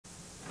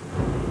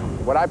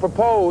What I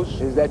propose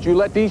is that you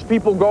let these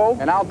people go,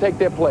 and I'll take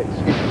their place.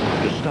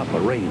 To stop a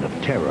reign of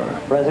terror.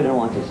 The president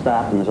wants to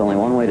stop, and there's only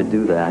one way to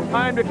do that.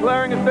 I'm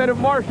declaring a state of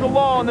martial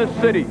law in this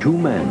city. Two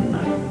men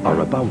are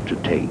about to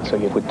take So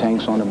you put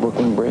tanks on the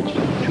Brooklyn Bridge?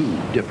 two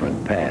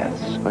different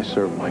paths. I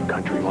serve my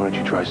country. Why don't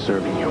you try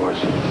serving yours?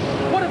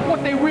 What if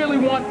what they really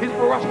want is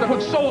for us to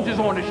put soldiers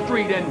on the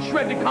street and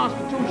shred the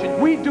Constitution?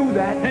 We do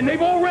that, and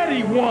they've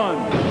already won.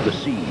 The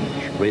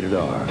Siege, rated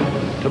R.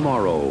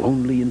 Tomorrow,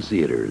 only in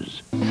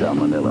theaters.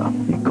 Salmonella,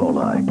 E.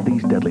 coli.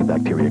 These deadly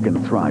bacteria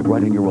can thrive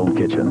right in your own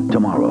kitchen.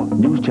 Tomorrow,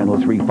 News Channel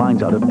 3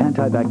 finds out if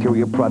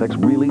antibacterial products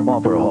really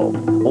offer hope,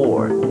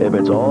 or if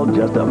it's all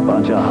just a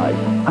bunch of hype.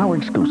 Our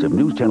exclusive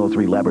News Channel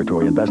 3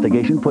 laboratory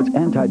investigation puts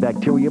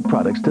antibacterial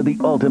products to the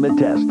ultimate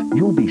test.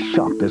 You'll be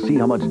shocked to see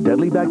how much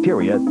deadly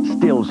bacteria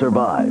still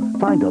survive.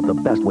 Find out the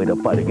best way to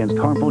fight against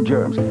harmful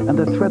germs and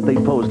the threat they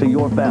pose to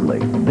your family.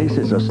 This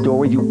is a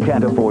story you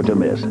can't afford to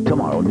miss.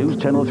 Tomorrow,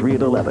 News Channel 3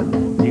 at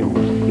 11.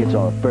 News, it's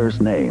our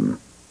first name.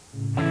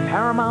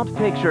 Paramount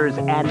Pictures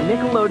and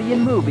Nickelodeon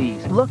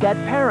Movies look at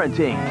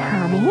parenting.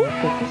 Tommy,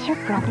 this is your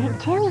brother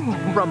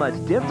Dylan. From a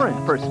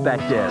different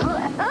perspective.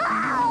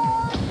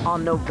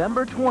 On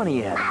November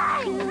 20th,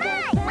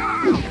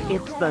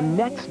 it's the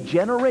next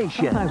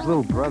generation. Sometimes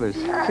little brothers,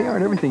 they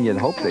aren't everything you'd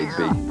hope they'd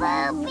be.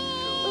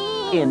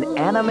 In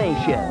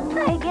animation.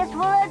 I guess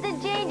we'll have to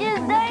change his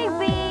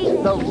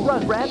diaper. The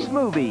Rugrats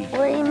Movie.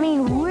 What do you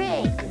mean,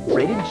 Rick?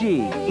 Rated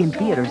G. In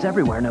theaters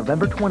everywhere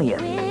November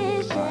 20th.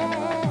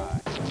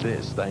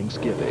 This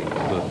Thanksgiving,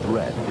 the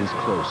threat is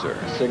closer.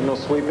 Signal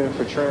sweeping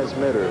for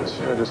transmitters.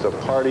 You're just a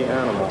party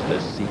animal. The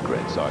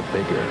secrets are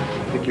bigger.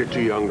 I think you're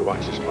too young to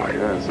watch this party.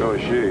 Yeah, so is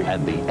she.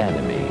 And the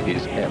enemy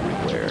is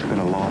everywhere. Been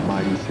a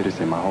law-abiding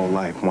citizen my whole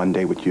life. One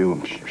day with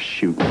you,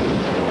 shoot.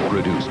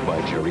 Produced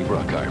by Jerry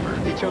Bruckheimer.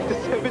 He jumped to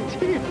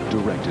 17.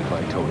 Directed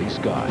by Tony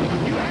Scott.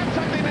 You have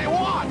something they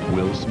want!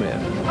 Will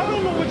Smith. I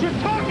don't know what you're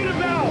talking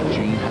about!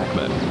 Gene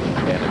Hackman.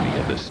 Enemy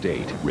of the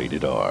State.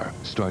 Rated R.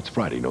 Starts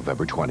Friday,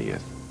 November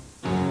 20th.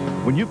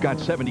 When you've got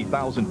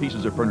 70,000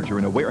 pieces of furniture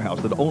in a warehouse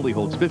that only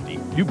holds 50,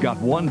 you've got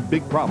one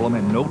big problem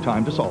and no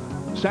time to solve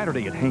it.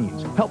 Saturday at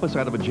Haynes. Help us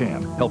out of a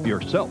jam. Help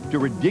yourself to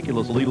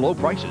ridiculously low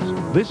prices.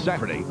 This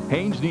Saturday,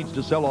 Haynes needs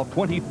to sell off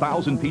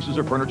 20,000 pieces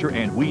of furniture,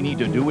 and we need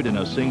to do it in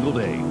a single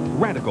day.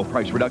 Radical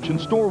price reduction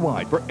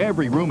store-wide for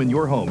every room in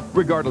your home,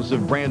 regardless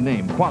of brand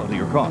name, quality,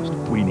 or cost.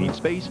 We need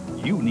space.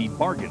 You need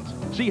bargains.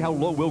 See how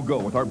low we'll go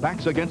with our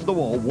backs against the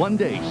wall one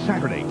day,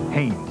 Saturday.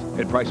 Haynes.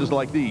 At prices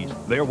like these,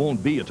 there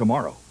won't be a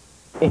tomorrow.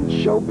 In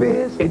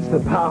showbiz, it's the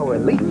power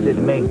elite that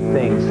make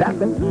things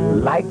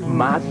happen, like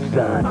my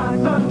son. My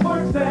son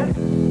works at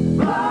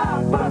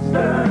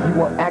Blockbuster. You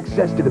want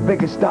access to the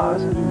biggest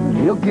stars?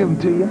 He'll give them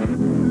to you.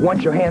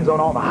 Want your hands on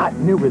all the hot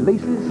new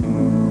releases?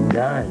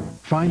 Done.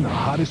 Find the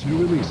hottest new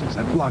releases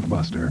at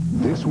Blockbuster.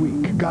 This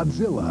week,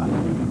 Godzilla,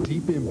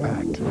 Deep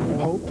Impact,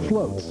 Hope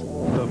Floats,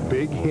 The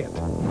Big Hit,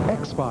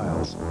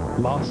 X-Files,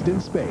 Lost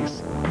in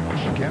Space.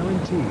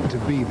 Guaranteed to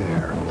be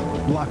there.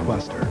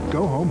 Blockbuster.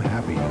 Go home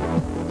happy.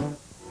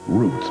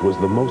 Roots was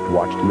the most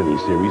watched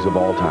miniseries of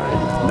all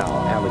time.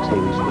 Now, Alex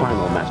Haley's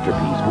final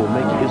masterpiece will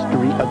make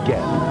history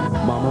again.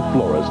 Mama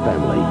Flora's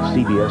Family,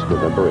 CBS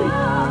November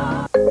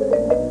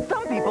 8th.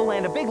 Some people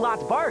land a Big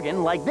Lots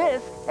bargain like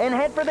this and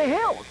head for the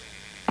hills.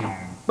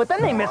 But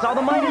then they miss all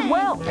the might as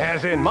well.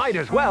 As in, might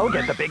as well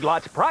get the Big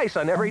Lots price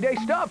on everyday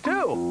stuff,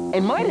 too.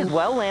 And might as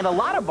well land a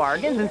lot of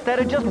bargains instead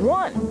of just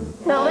one.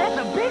 Now that's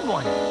a big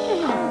one.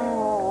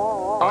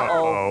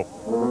 Uh-oh.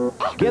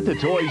 Get the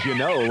toys you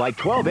know, like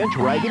 12-inch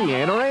Raggedy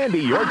Ann or Andy.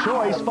 Your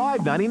choice,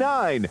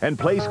 $5.99. And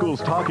Play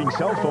School's talking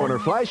cell phone or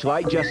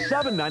flashlight, just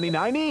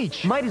 $7.99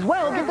 each. Might as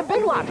well get the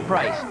Big Lots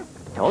price.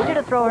 Told you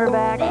to throw her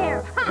back.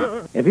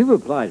 If you've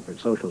applied for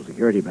Social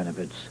Security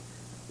benefits,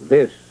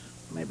 this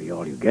may be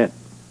all you get.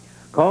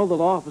 Call the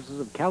law offices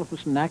of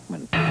Kalfus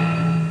Nachman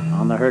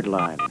on the Hurt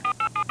Line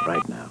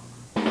right now.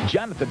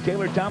 Jonathan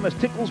Taylor Thomas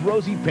tickles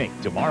Rosie Pink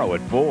tomorrow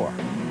at 4.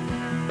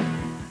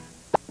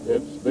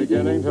 It's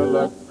beginning to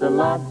look a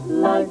lot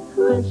like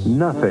Christmas.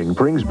 Nothing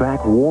brings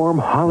back warm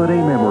holiday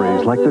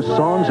memories like the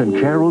songs and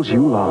carols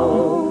you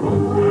love.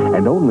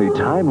 And only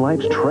Time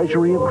Life's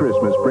Treasury of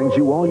Christmas brings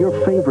you all your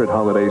favorite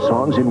holiday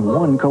songs in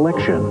one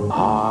collection.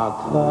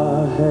 Hark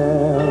the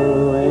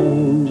herald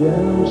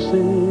angels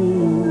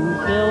sing.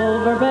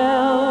 Silver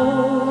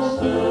bells,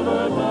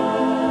 silver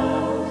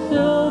bells,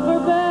 silver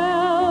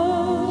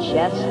bells.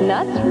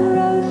 Chestnuts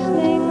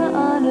roasting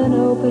on an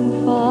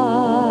open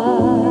fire.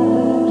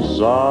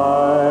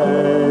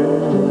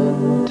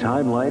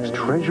 Time Life's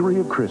Treasury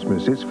of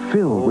Christmas is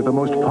filled with the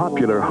most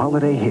popular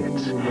holiday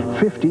hits.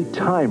 50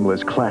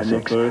 timeless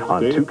classics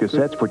on 2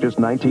 cassettes for just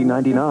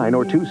 $19.99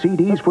 or 2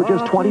 CDs for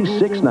just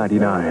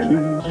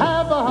 $26.99.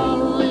 Have a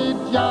holly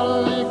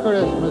jolly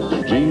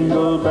Christmas,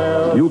 jingle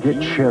bells. You'll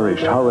get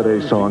cherished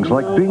holiday songs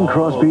like Bing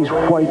Crosby's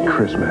White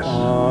Christmas.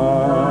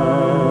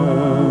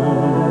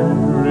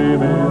 I'm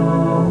dreaming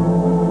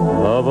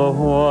of a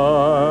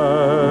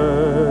white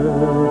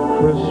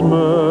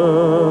Christmas.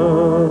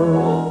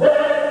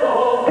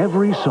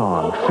 Every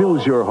song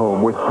fills your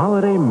home with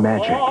holiday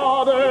magic.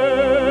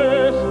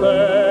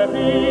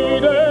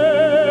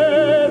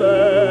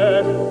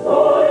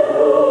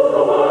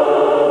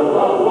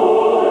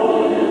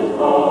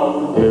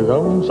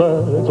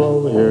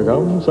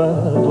 Down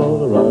Santa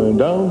Claus ride,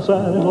 down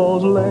Santa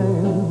Claus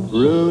Lane.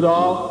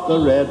 Rudolph the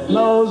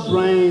red-nosed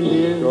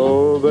reindeer.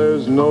 Oh,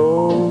 there's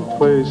no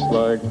place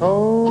like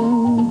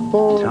home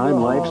for Time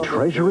Life's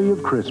Treasury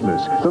of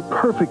Christmas, the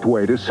perfect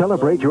way to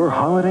celebrate your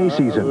holiday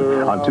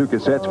season. On 2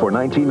 cassettes for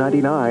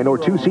 $19.99 or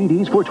 2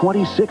 CDs for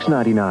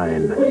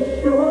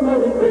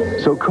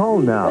 $26.99. So call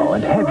now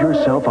and have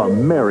yourself a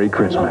Merry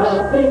Christmas.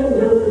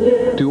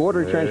 To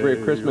order Treasury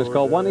of Christmas,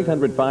 call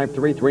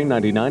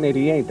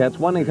 1-800-533-9988. That's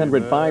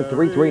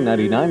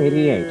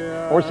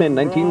 1-800-533-9988. Or send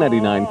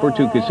 $19.99 for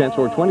 2 cassettes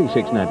or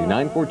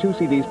 $26.99 for 2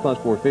 CDs plus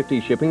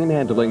 $4.50 shipping and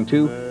handling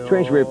to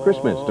Treasury of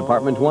Christmas,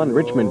 Department 1,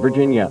 Richmond,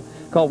 Virginia.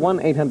 Call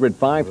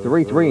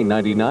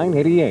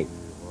 1-800-533-9988.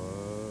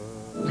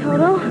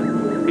 Toto?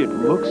 It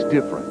looks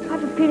different. I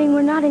have a feeling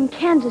we're not in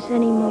Kansas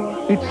anymore.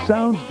 It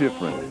sounds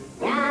different.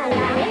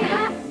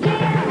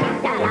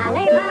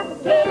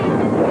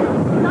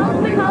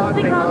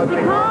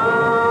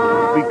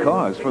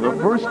 Because for the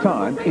first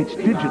time, it's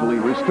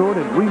digitally restored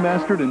and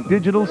remastered in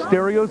digital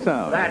stereo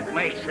sound. That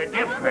makes a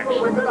difference.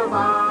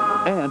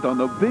 And on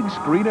the big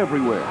screen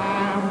everywhere.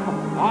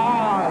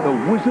 The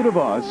Wizard of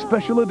Oz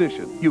Special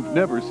Edition. You've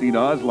never seen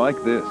Oz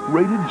like this.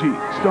 Rated G.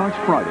 Starts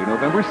Friday,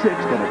 November 6th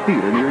at a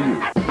theater near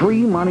you.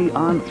 Free Money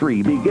on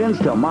 3 begins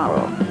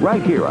tomorrow,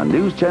 right here on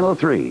News Channel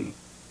 3.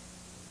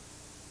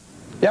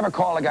 You ever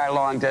call a guy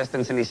long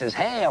distance and he says,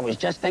 hey, I was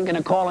just thinking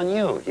of calling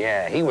you.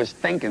 Yeah, he was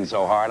thinking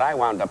so hard, I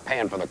wound up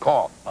paying for the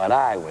call. But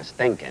I was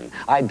thinking.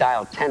 I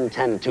dialed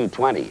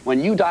 10-10-220.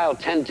 When you dial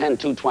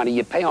 10-10-220,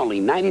 you pay only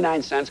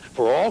 99 cents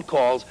for all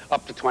calls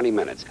up to 20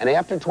 minutes. And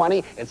after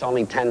 20, it's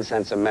only 10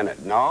 cents a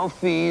minute. No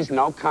fees,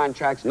 no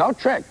contracts, no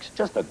tricks.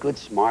 Just a good,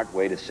 smart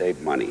way to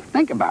save money.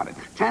 Think about it.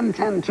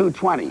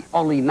 10-10-220.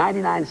 Only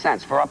 99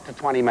 cents for up to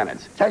 20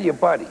 minutes. Tell your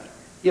buddy,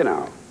 you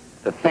know,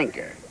 the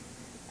thinker.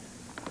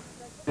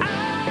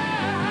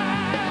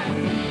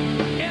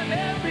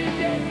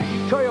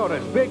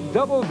 Toyota's big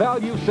double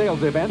value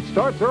sales event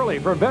starts early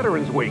for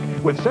Veterans Week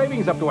with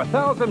savings up to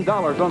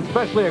 $1,000 on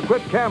specially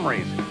equipped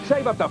Camrys.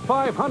 Save up to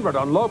 $500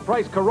 on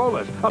low-price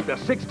Corollas, up to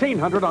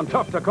 $1,600 on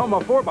tough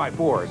Tacoma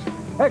 4x4s.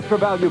 Extra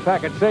value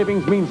package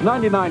savings means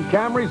 99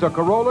 Camrys or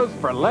Corollas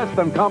for less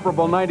than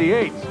comparable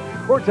 98s.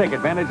 Or take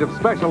advantage of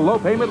special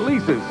low-payment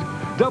leases.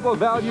 Double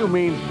value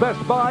means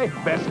best buy,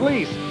 best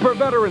lease for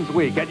Veterans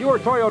Week at your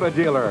Toyota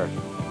dealer.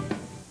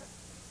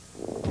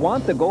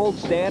 Want the gold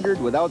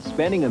standard without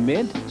spending a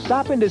mint?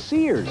 Stop into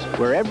Sears,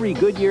 where every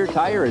Goodyear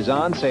tire is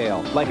on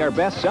sale. Like our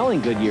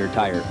best-selling Goodyear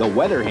tire, the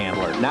Weather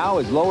Handler, now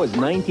as low as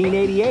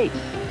 $19.88.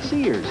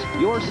 Sears,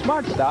 your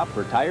smart stop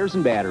for tires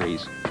and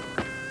batteries.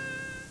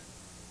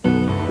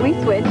 We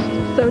switched,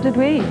 so did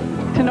we,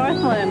 to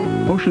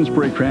Northland. Ocean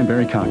Spray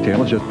Cranberry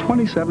Cocktail is just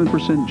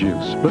 27%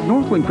 juice, but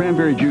Northland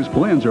Cranberry Juice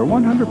blends are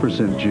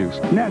 100% juice,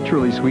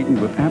 naturally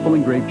sweetened with apple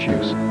and grape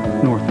juice.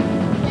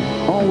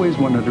 Northland, always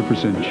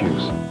 100%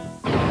 juice.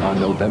 On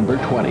November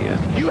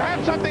 20th. You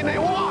have something they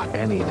want!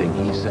 Anything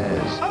he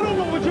says. I don't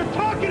know what you're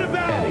talking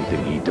about!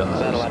 Anything he does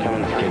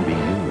can be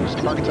used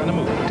Target's on the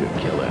move. to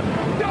kill him.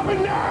 Stop it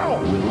now!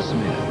 Will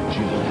Smith,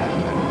 Gene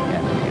Hackman,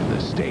 Enemy of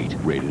the State,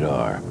 rated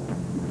R.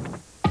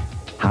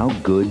 How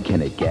good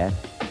can it get?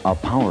 A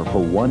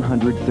powerful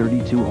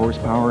 132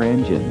 horsepower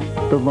engine,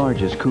 the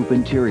largest coupe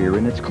interior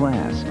in its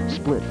class,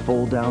 split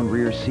fold-down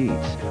rear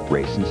seats,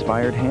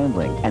 race-inspired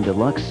handling, and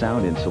deluxe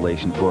sound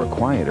insulation for a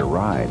quieter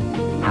ride.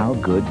 How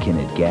good can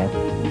it get?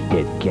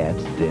 It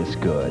gets this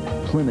good.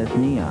 Plymouth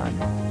Neon,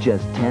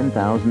 just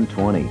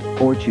 $10,020,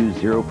 or choose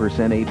 0%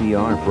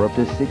 APR for up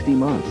to 60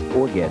 months,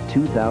 or get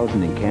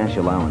 $2,000 in cash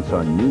allowance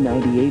on new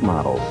 98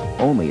 models,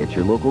 only at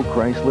your local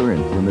Chrysler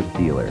and Plymouth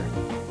dealer.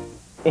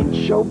 In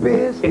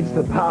showbiz, it's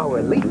the power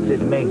elite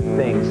that make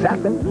things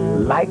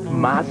happen, like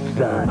my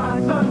son. My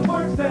son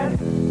works at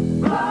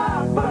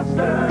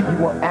Blockbuster.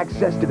 You want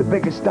access to the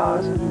biggest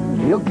stars?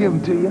 He'll give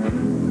them to you.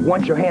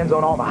 Want your hands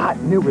on all the hot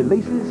new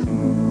releases?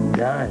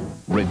 Done.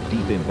 Rent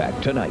Deep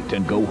Impact tonight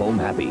and go home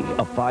happy.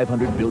 A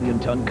 500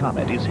 billion-ton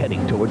comet is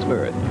heading towards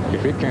Earth.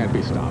 If it can't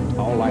be stopped,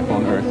 all life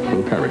on Earth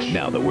will perish.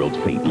 Now the world's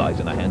fate lies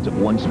in the hands of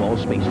one small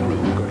space crew.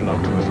 Good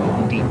luck to us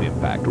all. Deep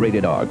Impact,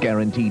 rated R,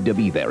 guaranteed to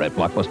be there at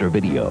Blockbuster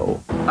Video.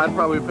 I'd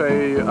probably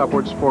pay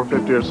upwards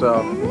 $4.50 or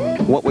so.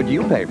 What would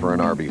you pay for an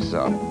Arby's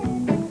sub?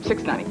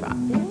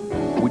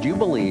 $6.95. Would you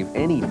believe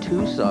any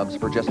 2 subs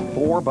for just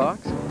 $4?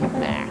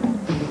 Nah.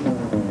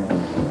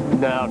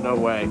 No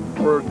way.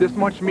 For this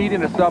much meat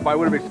in a sub, I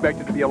would have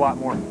expected to be a lot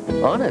more.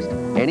 Honest,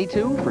 any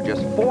 2 for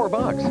just $4.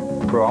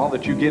 For all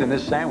that you get in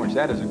this sandwich,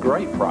 that is a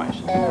great price.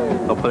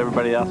 They'll put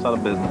everybody else out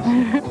of business.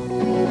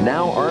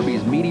 Now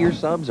Arby's meteor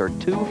subs are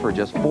 2 for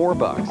just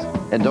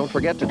 $4. And don't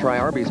forget to try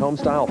Arby's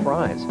home-style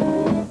fries.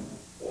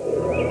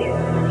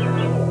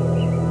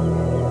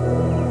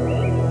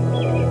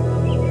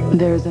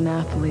 There's an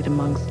athlete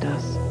amongst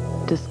us,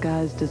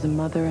 disguised as a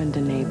mother and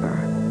a neighbor.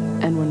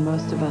 And when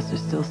most of us are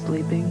still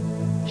sleeping,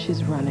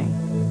 she's running.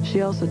 She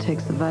also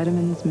takes the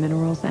vitamins,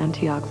 minerals,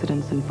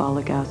 antioxidants, and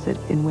folic acid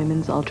in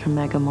Women's Ultra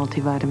Mega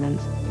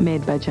Multivitamins,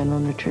 made by General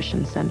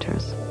Nutrition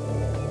Centers.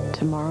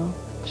 Tomorrow,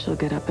 she'll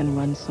get up and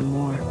run some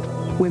more.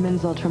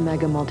 Women's Ultra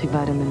Mega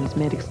Multivitamins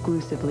made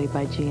exclusively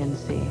by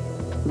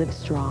GNC. Live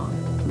strong,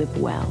 live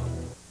well.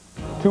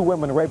 2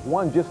 women raped,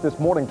 one just this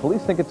morning.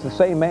 Police think it's the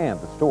same man.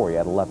 The story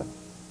at 11.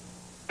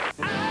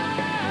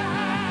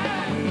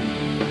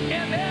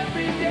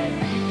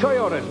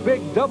 Toyota's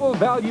big double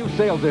value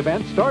sales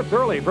event starts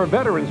early for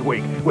Veterans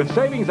Week with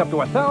savings up to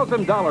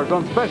 $1,000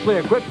 on specially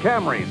equipped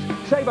Camrys.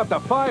 Save up to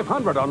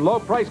 $500 on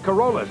low-price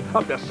Corollas,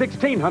 up to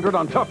 $1,600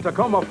 on tough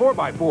Tacoma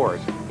 4x4s.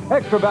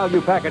 Extra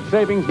value package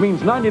savings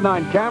means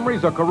 99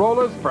 Camrys or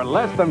Corollas for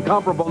less than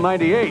comparable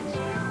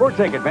 98s. Or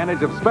take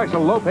advantage of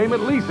special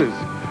low-payment leases.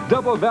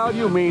 Double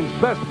value means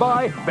best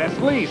buy,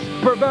 best lease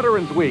for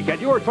Veterans Week at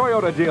your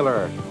Toyota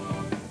dealer.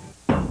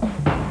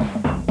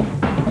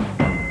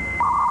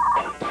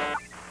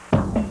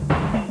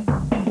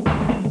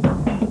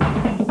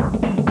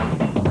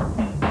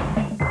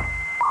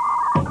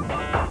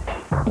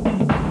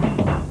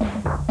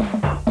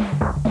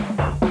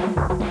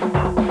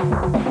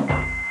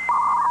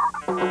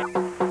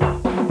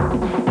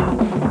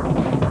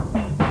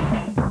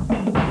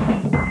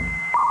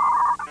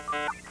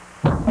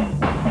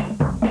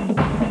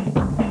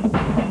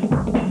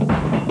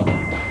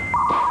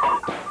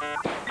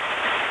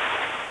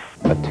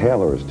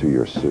 Tailor is to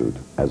your suit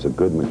as a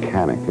good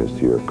mechanic is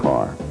to your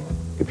car.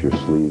 If your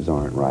sleeves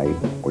aren't right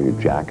or your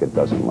jacket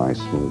doesn't lie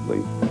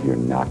smoothly, you're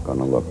not going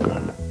to look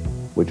good.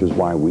 Which is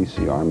why we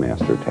see our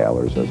master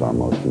tailors as our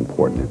most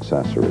important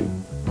accessory.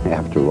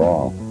 After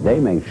all,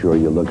 they make sure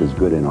you look as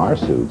good in our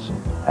suits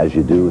as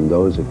you do in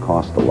those that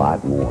cost a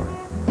lot more.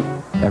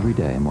 Every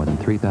day, more than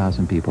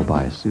 3,000 people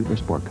buy a suit or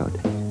sport coat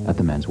at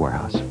the Men's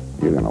Wearhouse.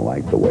 You're going to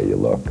like the way you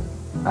look.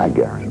 I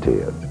guarantee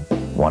it.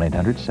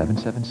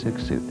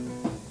 1-800-776-SUIT.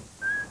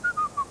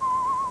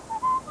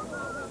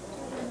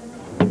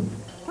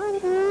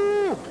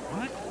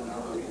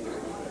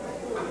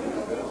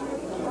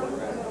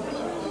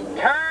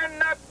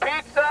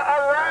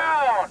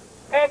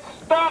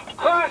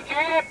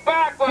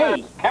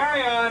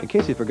 In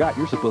case you forgot,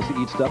 you're supposed to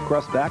eat stuffed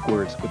crust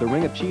backwards. With a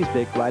ring of cheese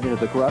baked right into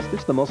the crust,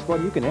 it's the most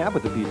fun you can have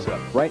with the pizza.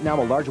 Right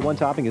now, a large one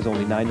topping is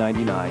only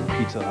 $9.99.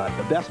 Pizza Hut,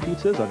 the best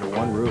pizzas under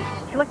one roof.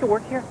 Would you like to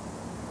work here?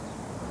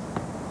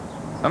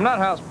 I'm not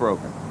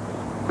housebroken.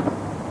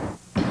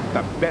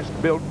 The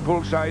best-built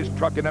full-size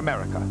truck in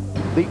America.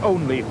 The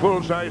only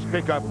full-size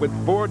pickup with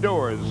 4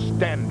 doors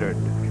standard.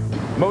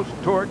 Most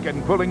torque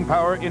and pulling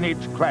power in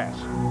each class.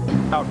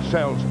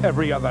 Outsells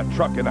every other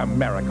truck in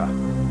America.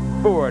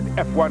 Ford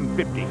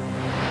F-150.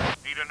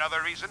 Need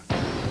another reason?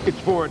 It's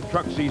Ford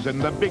Truck Season,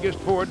 the biggest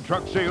Ford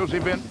truck sales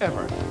event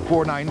ever.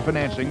 4.9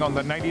 financing on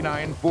the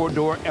 99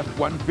 4-door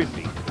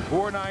F-150.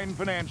 4.9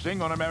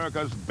 financing on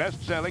America's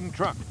best-selling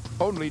truck.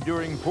 Only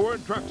during Ford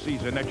Truck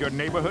Season at your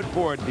neighborhood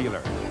Ford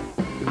dealer.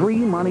 Free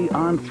money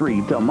on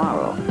 3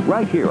 tomorrow,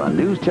 right here on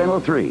News Channel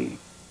 3.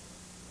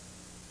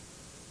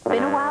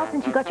 Been a while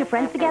since you got your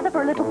friends together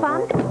for a little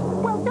fun?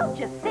 Well, don't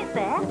just sit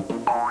there.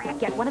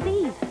 Get one of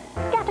these.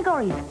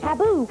 Categories,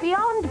 taboo,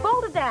 beyond,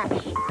 boulder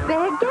dash.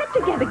 They're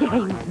get-together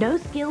games. No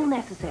skill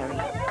necessary.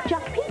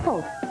 Just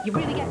people. You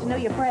really get to know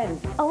your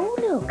friends. Oh,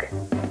 look.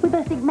 We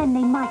both think men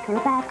named Mike are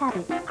a bad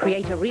habit.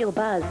 Create a real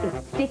buzz.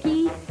 It's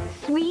sticky,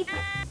 sweet,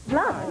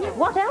 blunt.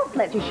 What else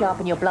lets you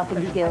sharpen your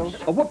bluffing skills?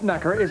 A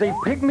whoop-knacker is a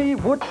pygmy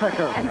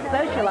woodpecker. And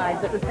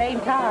socialize at the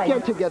same time.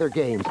 Get-together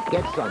games.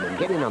 Get some and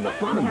get in on the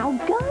fun. Now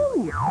go.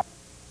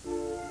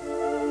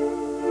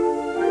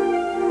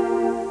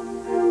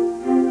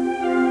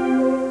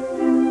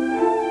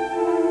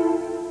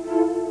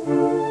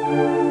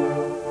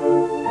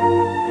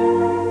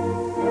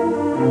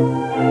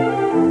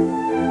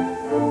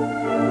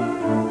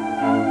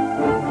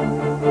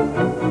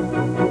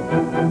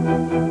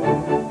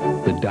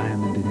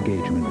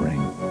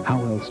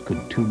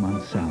 Could 2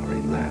 months'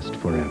 salary last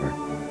forever?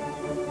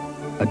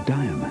 A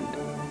diamond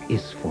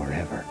is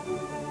forever.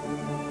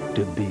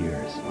 De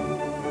Beers.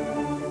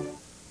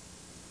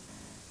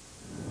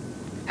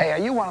 Hey, are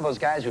you one of those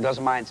guys who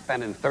doesn't mind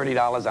spending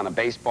 $30 on a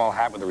baseball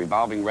hat with a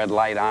revolving red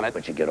light on it,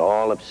 but you get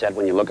all upset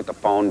when you look at the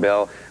phone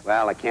bill?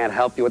 Well, I can't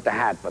help you with the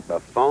hat, but the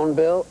phone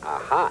bill,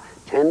 aha,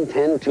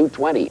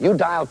 10-10-220. You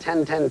dial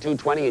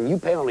 10-10-220 and you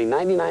pay only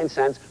 99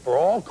 cents for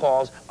all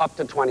calls up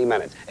to 20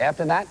 minutes.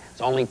 After that, it's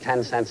only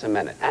 10 cents a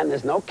minute. And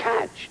there's no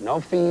catch, no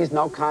fees,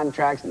 no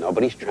contracts.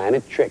 Nobody's trying to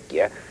trick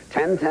you.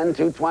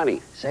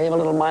 10-10-220. Save a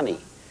little money.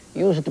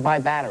 Use it to buy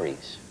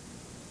batteries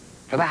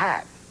for the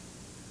hat.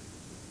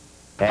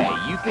 Hey,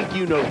 you think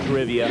you know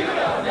trivia?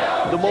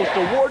 The most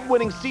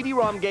award-winning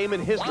CD-ROM game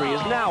in history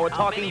is now a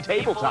talking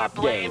tabletop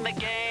game.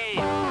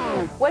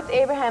 What's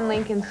Abraham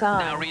Lincoln's song?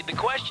 Now read the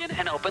question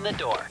and open the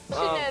door. You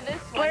should know this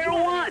one. Player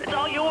 1, it's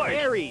all yours.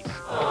 Aries.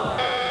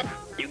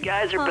 You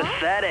guys are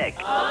pathetic.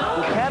 The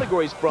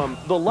categories from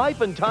The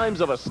Life and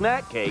Times of a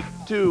Snack Cake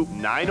to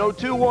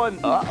 9021.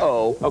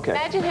 Uh-oh. Okay.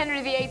 Imagine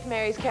Henry VIII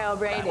marries Carol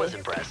Brady. That was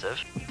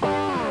impressive.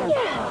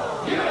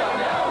 Yes. You don't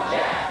know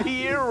Jack.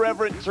 The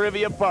Irreverent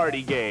Trivia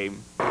Party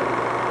Game.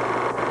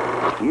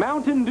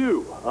 Mountain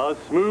Dew, a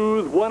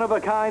smooth,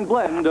 one-of-a-kind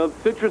blend of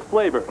citrus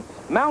flavors.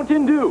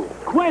 Mountain Dew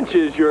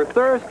quenches your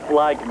thirst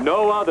like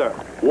no other.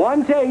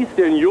 One taste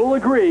and you'll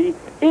agree,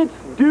 it's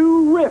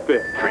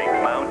dew-rific. Drink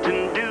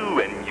Mountain Dew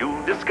and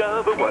you'll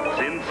discover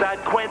what's inside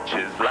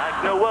quenches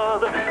like no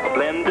other. A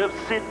blend of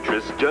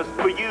citrus just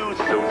for you,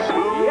 so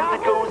smooth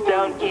it goes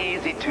down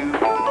easy too.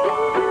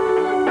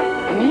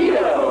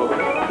 Neato.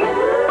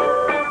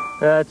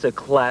 That's a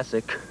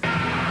classic.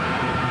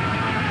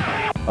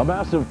 A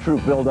massive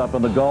troop buildup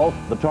in the Gulf,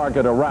 the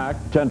target Iraq,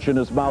 tension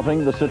is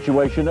mounting, the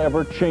situation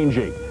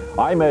ever-changing.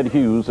 I'm Ed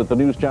Hughes at the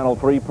News Channel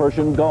 3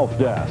 Persian Gulf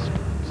Desk.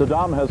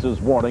 Saddam has his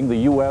warning the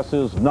U.S.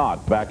 is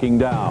not backing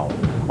down.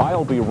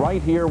 I'll be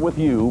right here with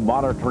you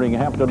monitoring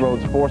Hampton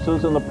Roads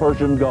forces in the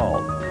Persian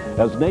Gulf.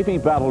 As Navy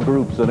battle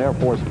groups and Air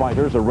Force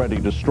fighters are ready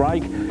to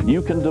strike,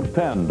 you can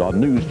depend on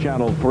News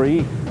Channel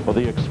 3 for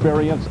the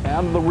experience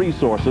and the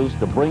resources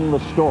to bring the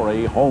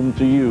story home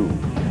to you.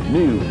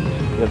 News,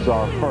 it's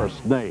our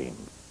first name.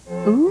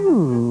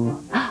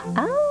 Ooh.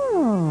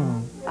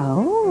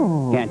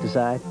 Oh. Can't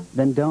decide?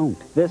 Then don't.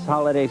 This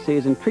holiday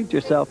season, treat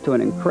yourself to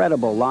an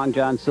incredible Long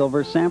John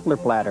Silver sampler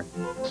platter.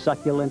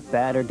 Succulent,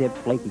 batter-dipped,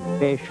 flaky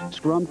fish,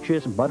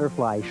 scrumptious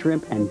butterfly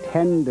shrimp, and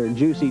tender,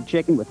 juicy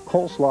chicken with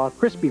coleslaw,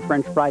 crispy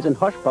French fries, and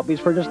hush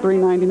puppies for just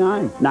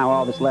 $3.99. Now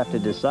all that's left to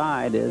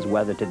decide is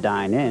whether to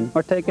dine in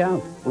or take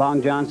out.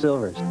 Long John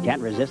Silver's.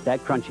 Can't resist that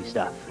crunchy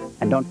stuff.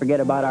 And don't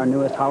forget about our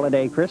newest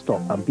holiday crystal,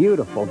 a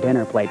beautiful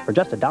dinner plate for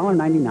just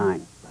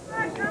 $1.99.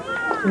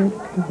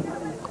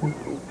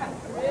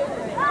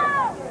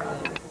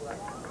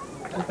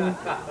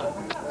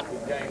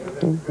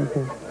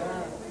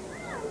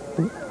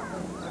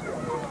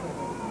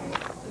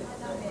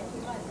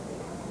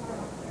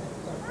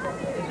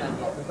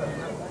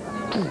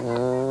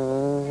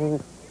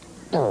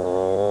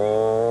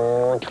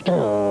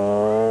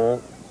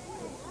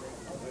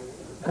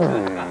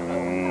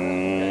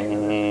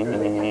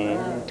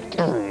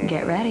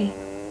 Get ready.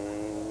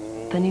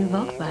 The new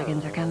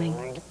Volkswagens are coming.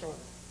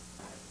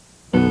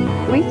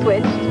 We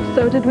switched,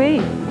 so did we,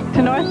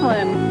 to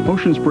Northland.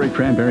 Ocean Spray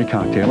Cranberry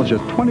Cocktail is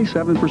just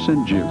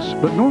 27% juice,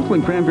 but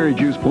Northland Cranberry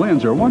Juice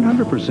blends are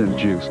 100%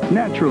 juice,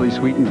 naturally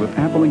sweetened with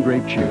apple and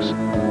grape juice.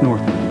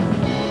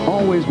 Northland,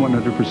 always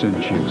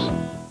 100% juice.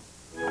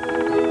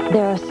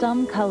 There are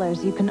some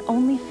colors you can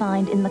only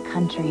find in the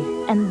country,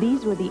 and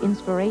these were the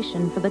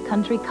inspiration for the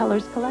Country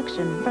Colors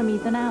collection from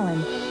Ethan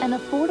Allen, an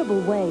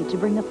affordable way to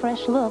bring a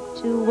fresh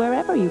look to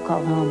wherever you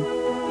call home.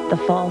 The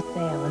fall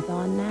sale is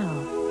on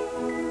now.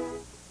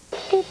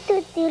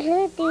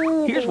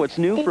 Here's what's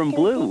new from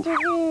Blue.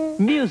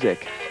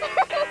 Music.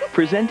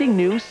 Presenting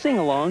new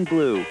Sing-Along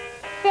Blue.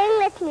 Sing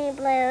with me,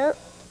 Blue.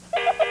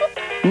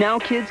 Now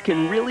kids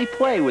can really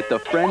play with the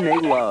friend they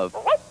love.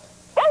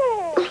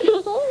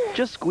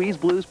 Just squeeze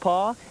Blue's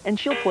paw and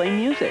she'll play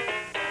music.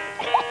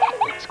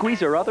 Squeeze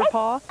her other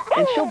paw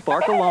and she'll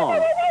bark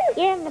along.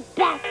 You're the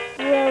best,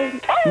 Blue.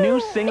 New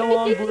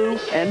Sing-Along Blue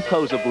and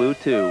Pose a Blue,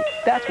 too.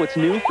 That's what's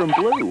new from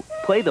Blue.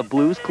 Play the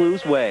Blue's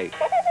Clues way.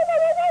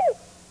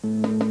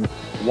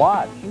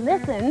 Watch.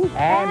 Listen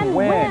and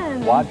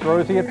win. Watch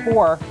Rosie at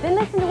 4. Then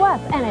listen to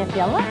us, and if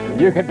you're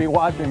lucky, You could be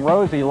watching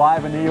Rosie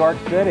live in New York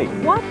City.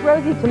 watch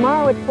Rosie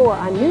tomorrow at 4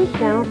 on News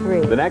Channel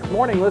 3. The next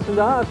morning, listen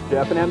to us,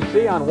 Jeff and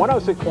MC, on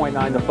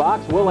 106.9 The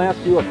Fox. We'll ask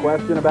you a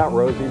question about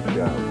Rosie's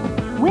show.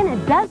 Win a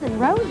dozen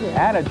roses.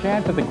 And a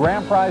chance at the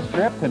grand prize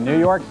trip to New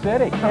York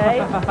City.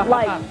 Okay,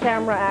 lights,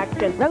 camera,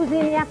 action. Rosie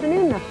in the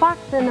afternoon, the Fox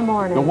in the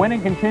morning. The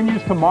winning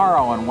continues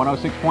tomorrow on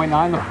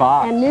 106.9 The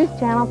Fox. And News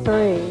Channel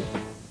 3.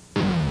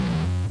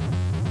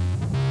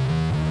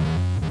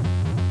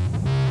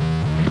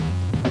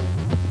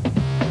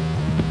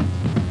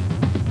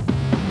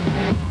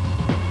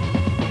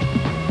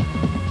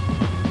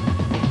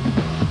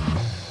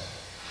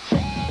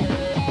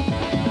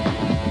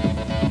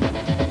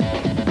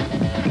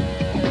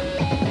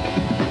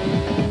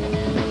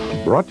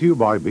 Brought to you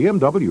by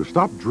BMW.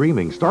 Stop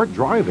dreaming. Start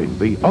driving.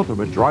 The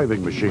ultimate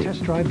driving machine.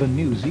 Test drive the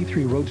new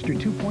Z3 Roadster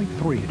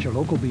 2.3 at your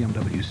local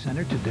BMW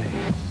center today.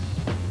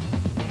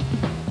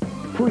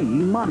 Free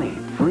money.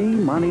 Free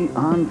money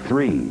on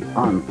 3.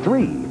 On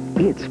 3,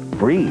 it's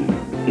free.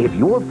 If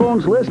your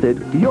phone's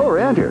listed, you're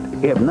entered.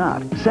 If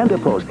not, send a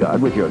postcard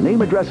with your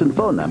name, address, and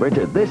phone number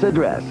to this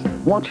address.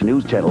 Watch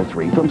News Channel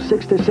 3 from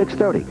 6 to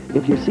 6:30.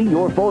 If you see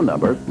your phone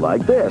number,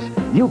 like this,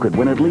 you could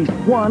win at least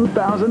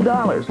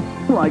 $1,000.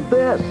 Like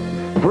this.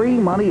 Free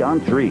money on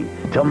 3.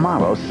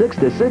 Tomorrow, 6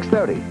 to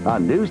 6:30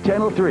 on News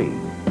Channel 3.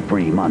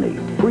 Free money.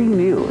 Free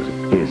news.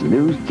 Is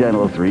News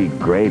Channel 3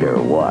 great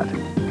or what?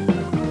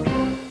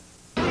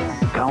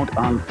 Count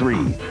on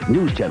 3.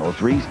 News Channel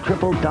 3's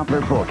triple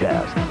Doppler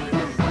forecast.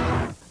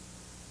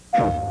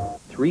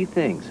 3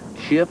 things.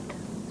 Shift,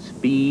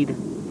 speed,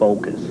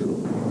 focus.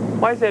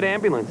 Why is that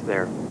ambulance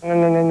there?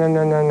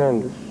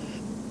 No.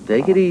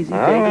 Take it easy.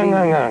 Take it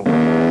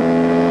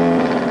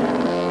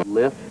easy.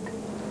 Lift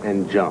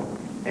and jump.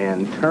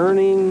 And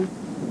turning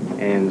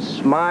and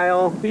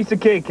smile. Piece of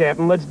cake,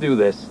 Captain. Let's do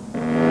this.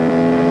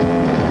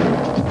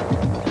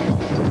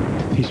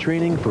 He's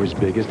training for his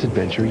biggest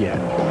adventure yet.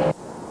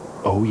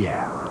 Oh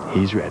yeah,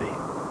 he's ready.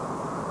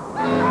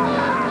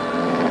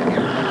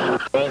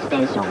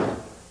 maison.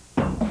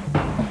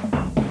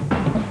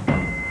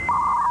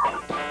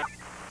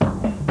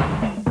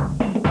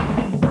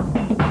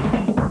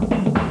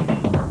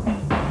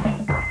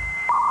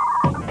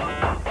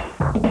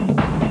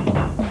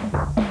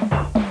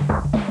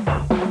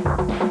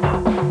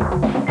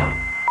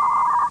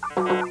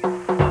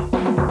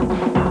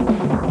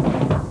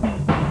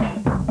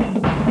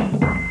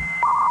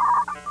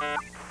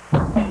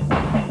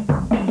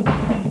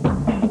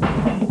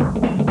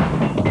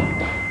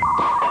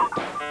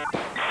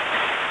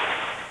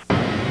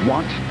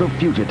 Watch The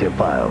Fugitive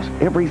Files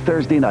every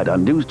Thursday night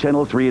on News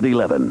Channel 3 at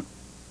 11.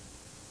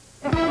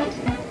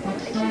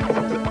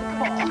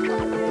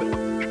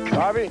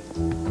 Arby?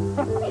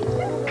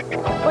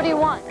 What do you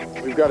want?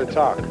 We've got to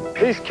talk.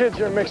 These kids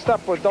you're mixed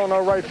up with don't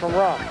know right from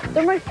wrong.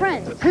 They're my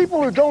friends.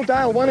 People who don't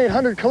dial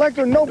 1-800-COLLECT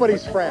are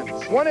nobody's friends.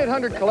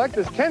 1-800-COLLECT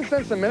is 10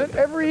 cents a minute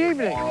every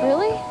evening.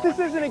 Really? This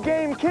isn't a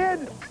game,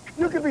 kid.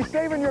 You could be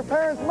saving your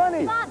parents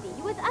money. Bobby,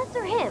 you with us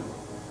or him?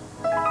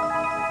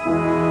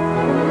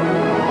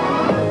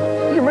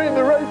 You made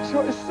the right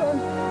choice, son.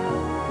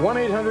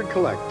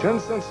 1-800-COLLECT, 10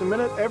 cents a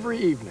minute every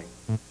evening.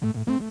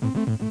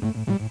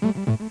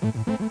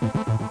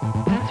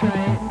 That's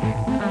right.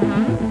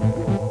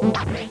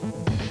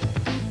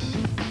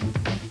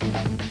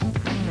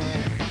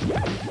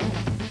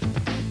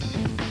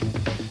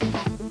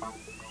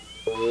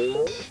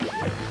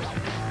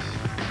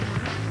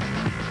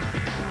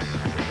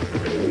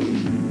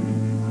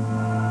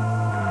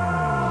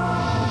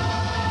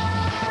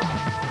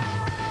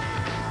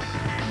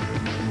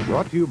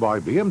 Brought to you by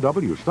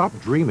BMW. Stop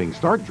dreaming,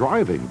 start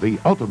driving, the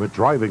ultimate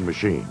driving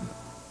machine.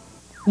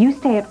 You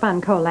stay at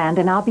Funcoland,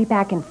 and I'll be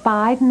back in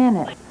 5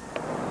 minutes.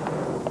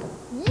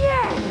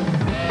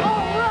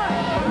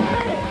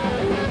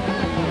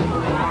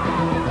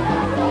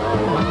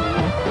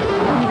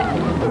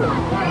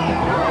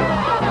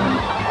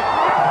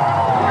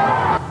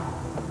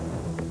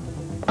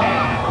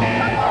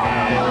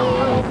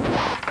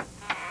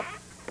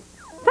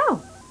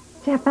 So,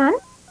 did you have fun?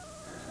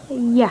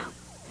 Yeah.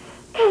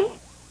 Okay.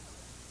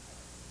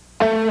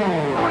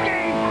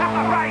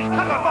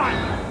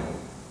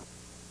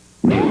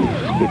 News,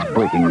 it's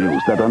breaking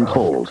news that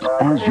unfolds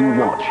as you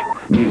watch.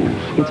 News,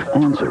 it's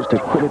answers to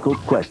critical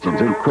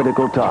questions in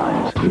critical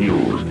times.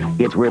 News,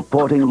 it's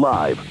reporting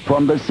live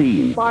from the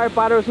scene.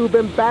 Firefighters who've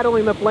been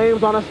battling the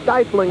flames on a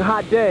stifling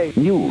hot day.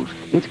 News,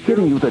 it's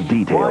getting you the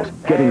details,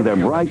 getting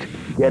them right,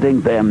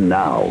 getting them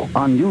now.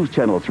 On News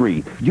Channel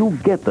 3, you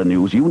get the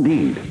news you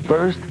need.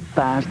 First,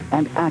 fast,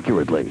 and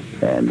accurately.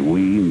 And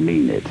we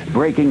mean it.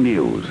 Breaking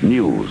news.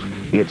 News.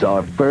 It's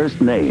our first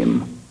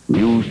name.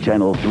 News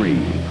Channel 3.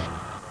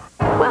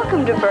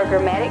 Welcome to Burger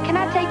Medic. Can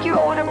I take your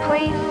order,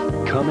 please?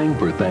 Coming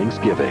for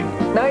Thanksgiving.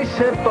 Nice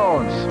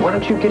headphones. Why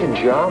don't you get a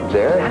job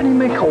there? How do you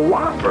make a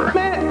Whopper?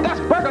 Man, that's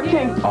Burger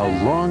King.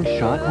 A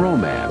long-shot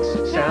romance.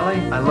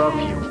 Sally, I love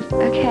you.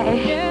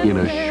 Okay. In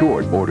a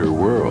short-order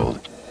world.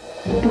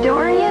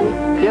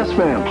 Dorian? Yes,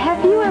 ma'am.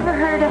 Have you ever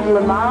heard of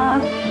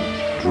Lamont?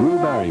 Drew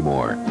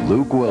Barrymore,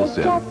 Luke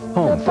Wilson,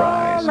 Home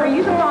Fries. Are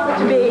you the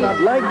father-to-be?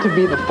 I'd like to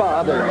be the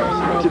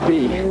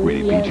father-to-be.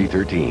 Rated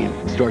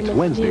PG-13. Starts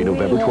Wednesday,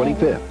 November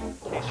 25th.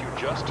 In case you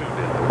just tuned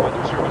in, the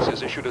Weather Service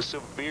has issued a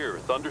severe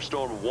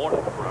thunderstorm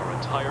warning for our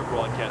entire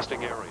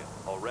broadcasting area.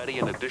 Already,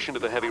 in addition to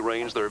the heavy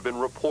rains, there have been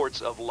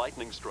reports of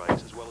lightning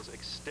strikes as well as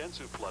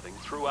extensive flooding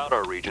throughout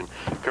our region.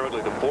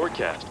 Currently, the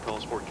forecast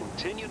calls for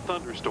continued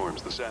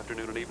thunderstorms this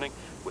afternoon and evening,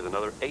 with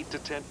another 8 to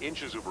 10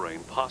 inches of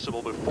rain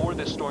possible before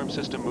this storm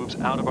system moves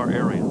out of our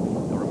area.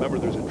 Now, remember,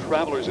 there's a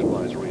traveler's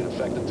advisory in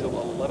effect until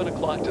 11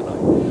 o'clock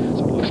tonight,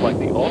 so it looks like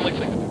the only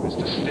thing to do is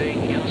to stay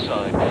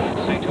inside.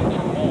 Stay tuned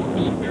for more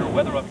severe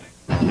weather updates.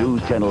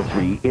 News Channel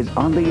 3 is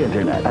on the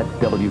internet at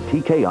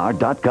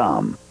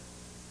WTKR.com.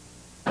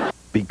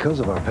 Because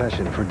of our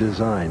passion for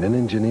design and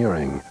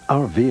engineering,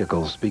 our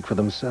vehicles speak for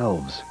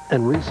themselves.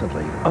 And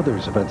recently,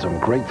 others have had some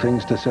great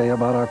things to say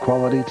about our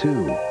quality,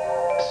 too.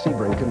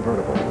 Sebring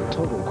Convertible,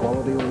 Total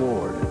Quality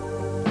Award.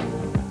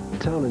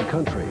 Town &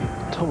 Country,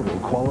 Total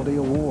Quality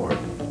Award.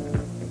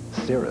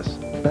 Cirrus,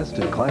 Best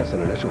in Class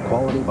and Initial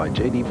Quality by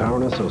J.D.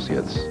 Power &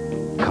 Associates.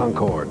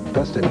 Concord,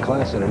 Best in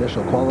Class and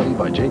Initial Quality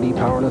by J.D.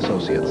 Power &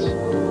 Associates.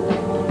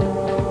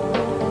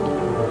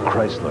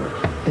 Chrysler,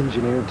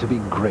 engineered to be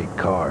great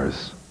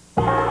cars.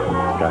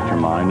 Got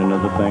your mind on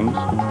other things?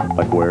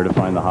 Like where to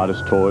find the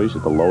hottest toys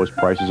at the lowest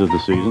prices of the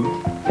season?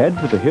 Head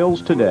to the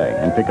hills today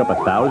and pick up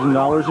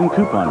 $1,000 in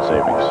coupon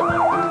savings.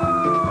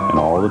 And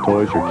all the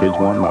toys your kids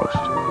want most.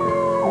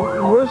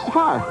 Where's the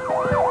fire?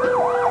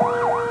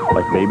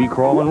 Like Baby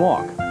Crawl and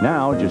Walk.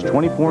 Now, just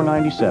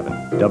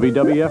 $24.97.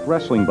 WWF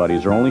Wrestling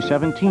Buddies are only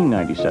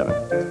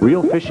 $17.97.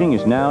 Real Fishing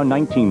is now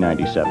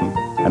 $19.97.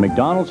 And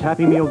McDonald's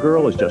Happy Meal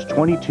Girl is just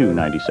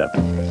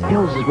 $22.97.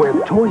 Hills is where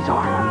the toys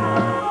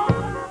are.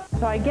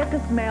 So I get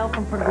this mail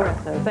from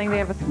Progressive saying they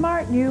have a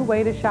smart new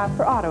way to shop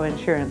for auto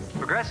insurance.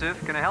 Progressive,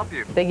 can I help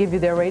you? They give you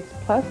their rates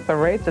plus the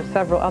rates of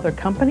several other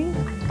companies.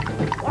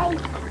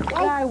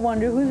 I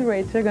wonder whose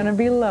rates are going to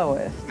be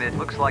lowest. It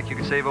looks like you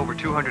could save over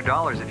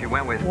 $200 if you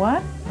went with...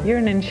 What? You're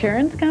an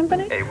insurance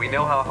company? Hey, we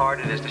know how hard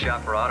it is to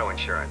shop for auto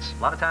insurance.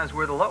 A lot of times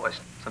we're the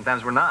lowest.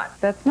 Sometimes we're not.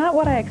 That's not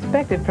what I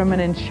expected from an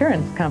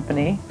insurance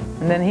company.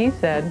 And then he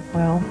said,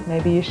 well,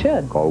 maybe you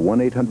should. Call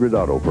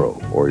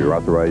 1-800-AUTO-PRO or your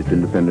authorized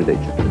independent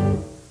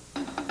agent.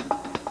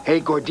 Hey,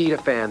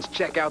 Gordita fans,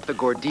 check out the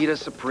Gordita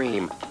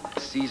Supreme.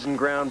 Seasoned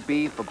ground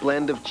beef, a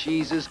blend of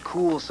cheeses,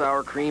 cool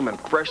sour cream, and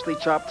freshly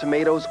chopped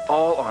tomatoes,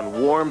 all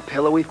on warm,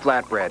 pillowy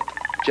flatbread.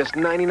 Just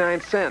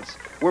 99 cents.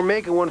 We're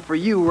making one for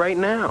you right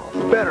now.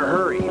 Better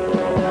hurry.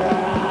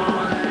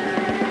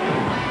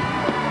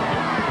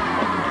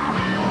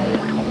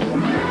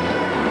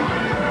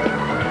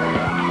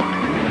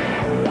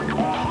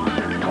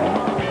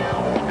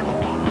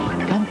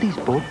 Can't these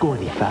both go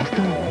any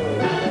faster?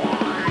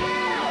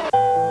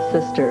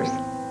 Sisters.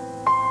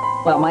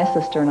 Well, my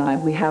sister and I,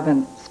 we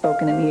haven't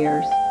spoken in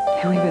years.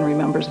 Who even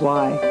remembers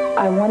why?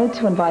 I wanted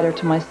to invite her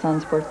to my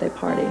son's birthday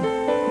party.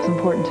 It was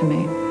important to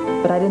me,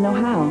 but I didn't know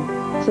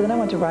how. So then I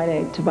went to Rite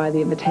Aid to buy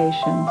the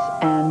invitations,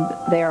 and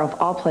there, of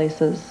all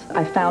places,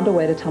 I found a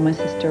way to tell my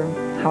sister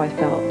how I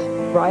felt.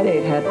 Rite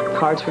Aid had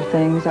cards for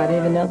things I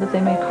didn't even know that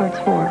they made cards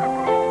for.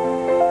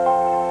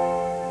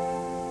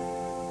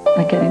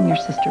 Like getting your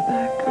sister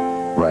back.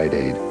 Rite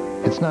Aid.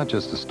 It's not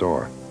just a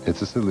store,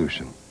 it's a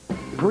solution.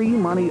 Free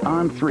money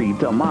on 3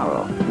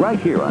 tomorrow, right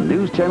here on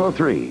News Channel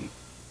 3.